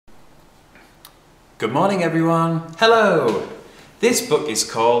Good morning everyone. Hello. This book is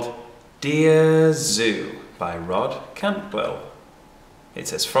called Dear Zoo by Rod Campbell. It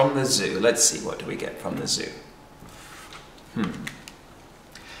says from the zoo. Let's see, what do we get from the zoo?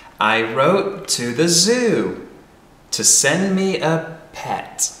 I wrote to the zoo to send me a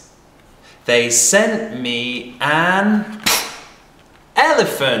pet. They sent me an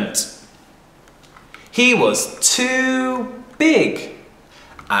elephant. He was too big.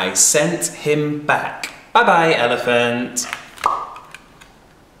 I sent him back. Bye-bye, elephant.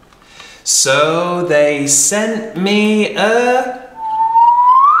 So they sent me a...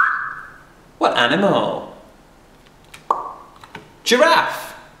 What animal?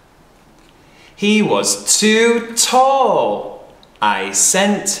 Giraffe. He was too tall. I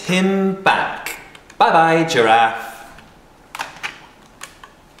sent him back. Bye-bye, giraffe.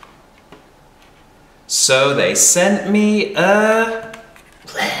 So they sent me a...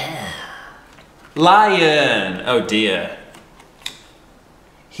 lion. Oh dear.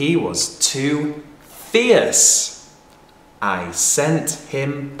 He was too fierce. I sent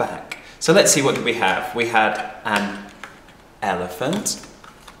him back. So let's see, what did we have? We had an elephant,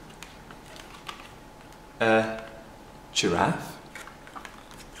 a giraffe,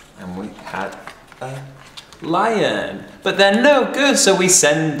 and we had a lion. But they're no good, so we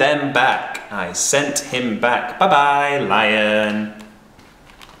send them back. I sent him back. Bye-bye, lion.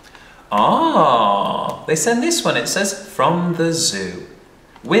 Oh, they send this one. It says, from the zoo,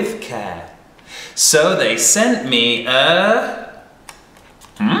 with care. So they sent me a...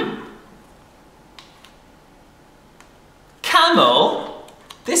 camel?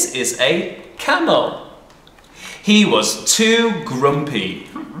 This is a camel. He was too grumpy.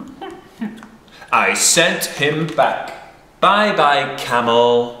 I sent him back. Bye-bye,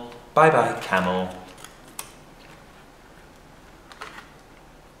 camel. Bye-bye, camel.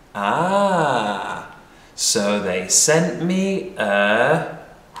 Ah, so they sent me a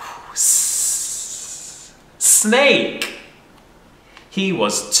snake. He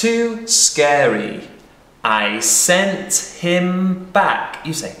was too scary. I sent him back.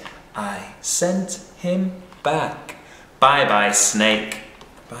 You say, I sent him back. Bye-bye, snake.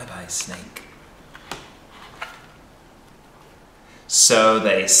 Bye-bye, snake. So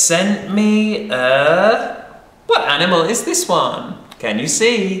they sent me a... What animal is this one? Can you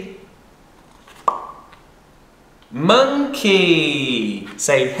see? Monkey.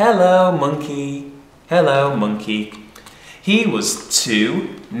 Say hello, monkey. Hello, monkey. He was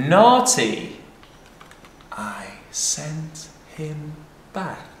too naughty. I sent him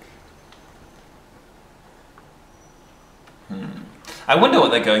back. I wonder what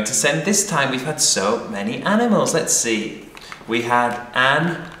they're going to send this time. We've had so many animals. Let's see. We had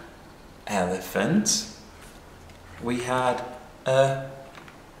an elephant. We had a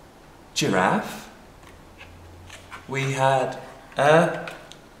giraffe. We had a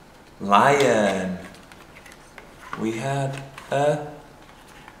lion. We had a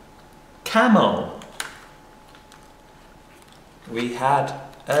camel. We had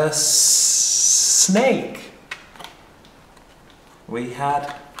a snake. We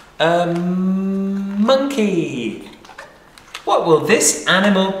had a monkey. What will this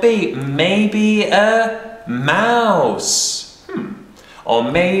animal be? Maybe a mouse. Or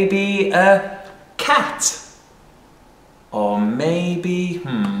maybe a cat. Or maybe,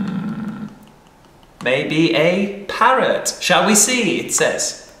 maybe a parrot. Shall we see? It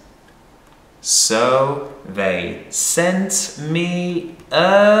says. So they sent me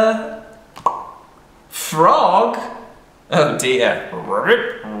a frog. Oh dear.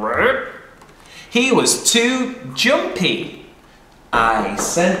 He was too jumpy. I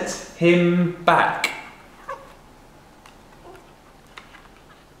sent him back.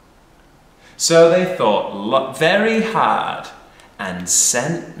 So they thought very hard and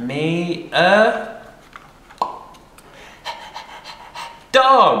sent me a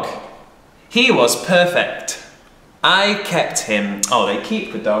dog. He was perfect. I kept him. Oh, they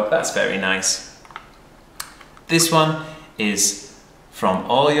keep the dog. That's very nice. This one is from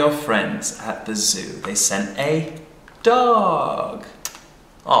all your friends at the zoo. They sent a dog.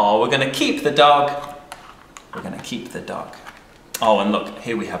 Oh, we're going to keep the dog. We're going to keep the dog. Oh, and look,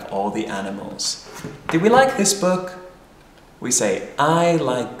 here we have all the animals. Did we like this book? We say, I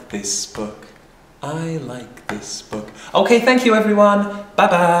like this book. I like this book. Okay, thank you everyone.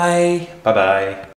 Bye-bye. Bye-bye.